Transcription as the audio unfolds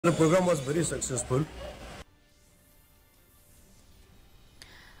The program was very successful.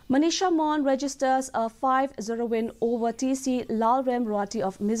 Manisha Mon registers a 5-0 win over TC Lalrem Roati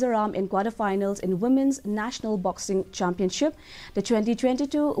of Mizoram in quarterfinals in Women's National Boxing Championship, the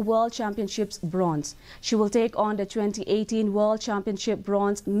 2022 World Championships bronze. She will take on the 2018 World Championship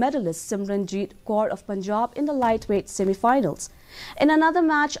bronze medalist Simranjeet Kaur of Punjab in the lightweight semi-finals. In another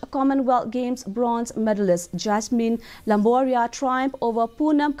match, Commonwealth Games bronze medalist Jasmine Lamboria triumphed over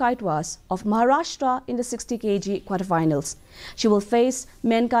Poonam Kaitwas of Maharashtra in the 60 kg quarterfinals. She will face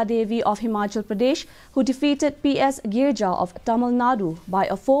Menka Devi of Himachal Pradesh, who defeated PS Girja of Tamil Nadu by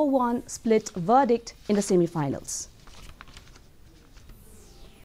a 4-1 split verdict in the semi-finals.